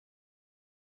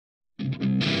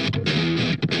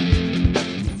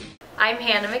I'm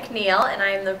Hannah McNeil, and I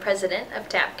am the president of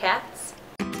Tapcats.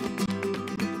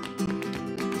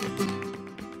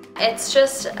 It's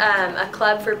just a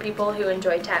club for people who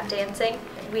enjoy tap dancing.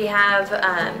 We have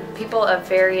people of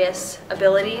various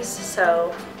abilities,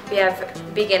 so we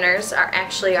have beginners.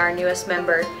 Actually, our newest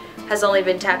member has only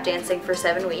been tap dancing for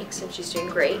 7 weeks, and she's doing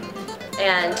great.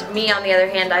 And me, on the other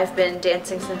hand, I've been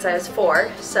dancing since I was 4,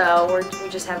 so we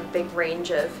just have a big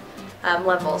range of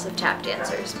levels of tap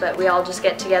dancers. But we all just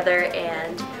get together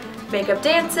and make up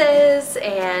dances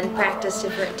and practice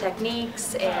different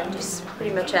techniques and just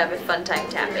pretty much have a fun time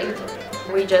tapping.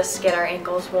 We just get our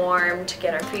ankles warmed,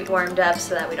 get our feet warmed up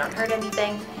so that we don't hurt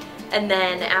anything. And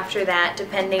then after that,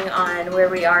 depending on where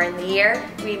we are in the year,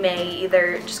 we may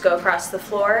either just go across the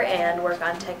floor and work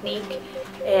on technique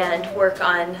and work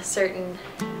on certain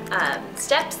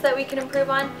steps that we can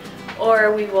improve on,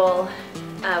 or we will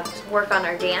work on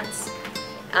our dance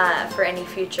for any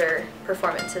future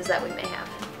performances that we may have.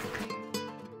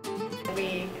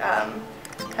 We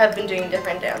have been doing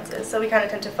different dances, so we kind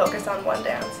of tend to focus on one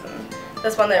dance, and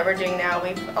this one that we're doing now,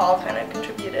 we've all kind of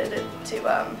contributed to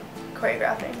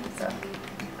choreographing. So.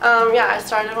 Yeah, I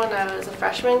started when I was a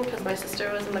freshman because my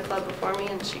sister was in the club before me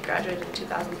and she graduated in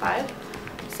 2005.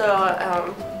 So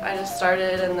I just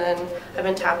started, and then I've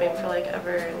been tapping for like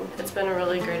ever, and it's been a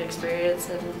really great experience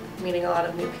and meeting a lot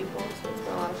of new people, so it's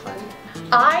been a lot of fun.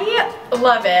 I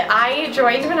love it. I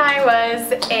joined when I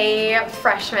was a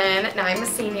freshman. Now I'm a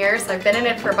senior, so I've been in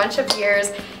it for a bunch of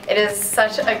years. It is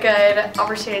such a good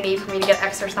opportunity for me to get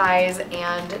exercise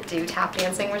and do tap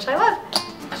dancing, which I love.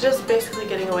 It's just basically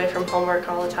getting away from homework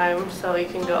all the time, so you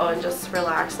can go and just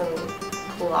relax and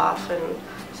cool off and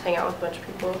just hang out with a bunch of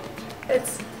people.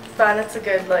 It's fun. It's a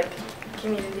good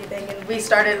community thing, and we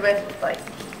started with I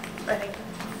think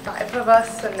 5 of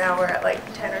us, and now we're at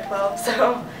 10 or 12.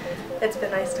 So it's been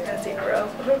nice to kind of see in a row.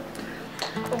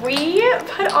 We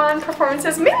put on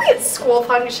performances mainly at school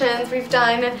functions. We've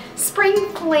done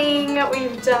spring fling.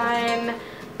 We've done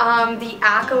the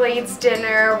accolades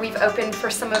dinner. We've opened for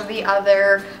some of the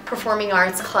other performing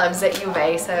arts clubs at U of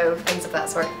A, so things of that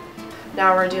sort.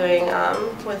 Now we're doing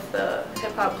with the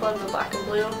hip hop club, the Black and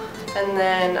Blue, and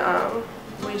then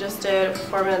we just did a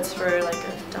performance for a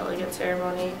delegate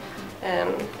ceremony, and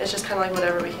it's just kind of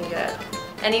whatever we can get.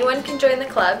 Anyone can join the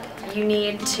club. You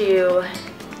need to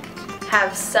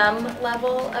have some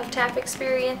level of tap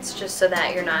experience just so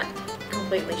that you're not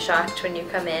completely shocked when you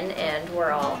come in and we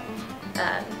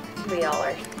all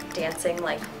are dancing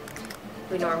like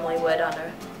we normally would on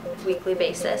a weekly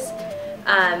basis.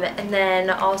 And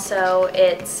then also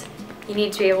you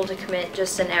need to be able to commit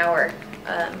just an hour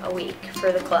a week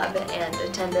for the club, and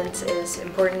attendance is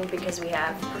important because we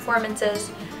have performances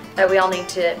that we all need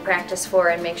to practice for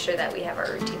and make sure that we have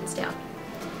our routines down.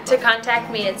 To contact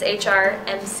me, it's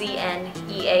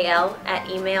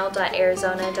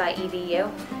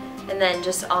hrmcneal@email.arizona.edu, and then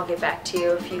I'll get back to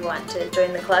you if you want to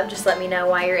join the club. Just let me know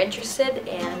why you're interested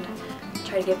and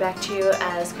try to get back to you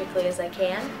as quickly as I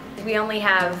can. We only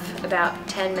have about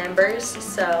 10 members,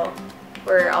 so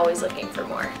we're always looking for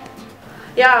more.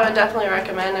 Yeah, I would definitely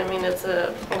recommend. I mean, it's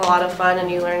a lot of fun and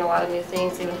you learn a lot of new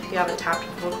things even if you haven't tapped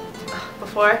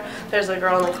before. There's a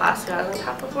girl in the class who hasn't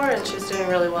tapped before and she's doing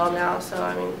really well now, so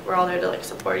I mean, we're all there to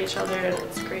support each other, and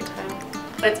it's a great time.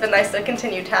 It's been nice to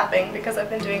continue tapping because I've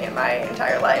been doing it my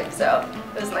entire life, so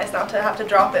it was nice not to have to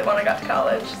drop it when I got to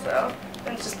college. So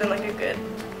it's just been a good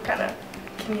kind of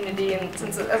community, and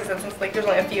since, as I said, since there's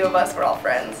only a few of us, we're all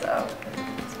friends, so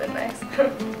it's been nice.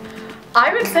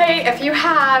 I would say if you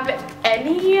have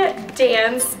any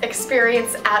dance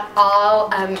experience at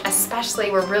all, especially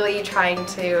we're really trying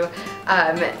to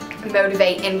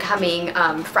motivate incoming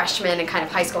freshmen and kind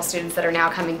of high school students that are now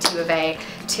coming to U of A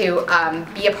to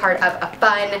be a part of a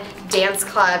fun dance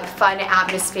club, fun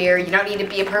atmosphere. You don't need to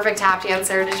be a perfect tap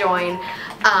dancer to join,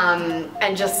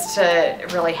 and just to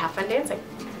really have fun dancing.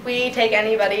 We take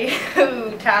anybody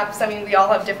who taps. I mean, we all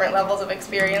have different levels of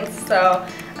experience, so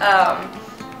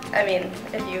I mean,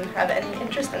 if you have any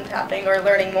interest in tapping or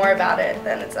learning more about it,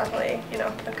 then it's definitely, a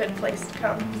good place to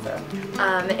come. So.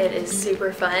 It is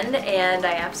super fun, and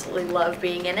I absolutely love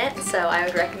being in it, so I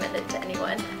would recommend it to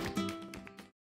anyone.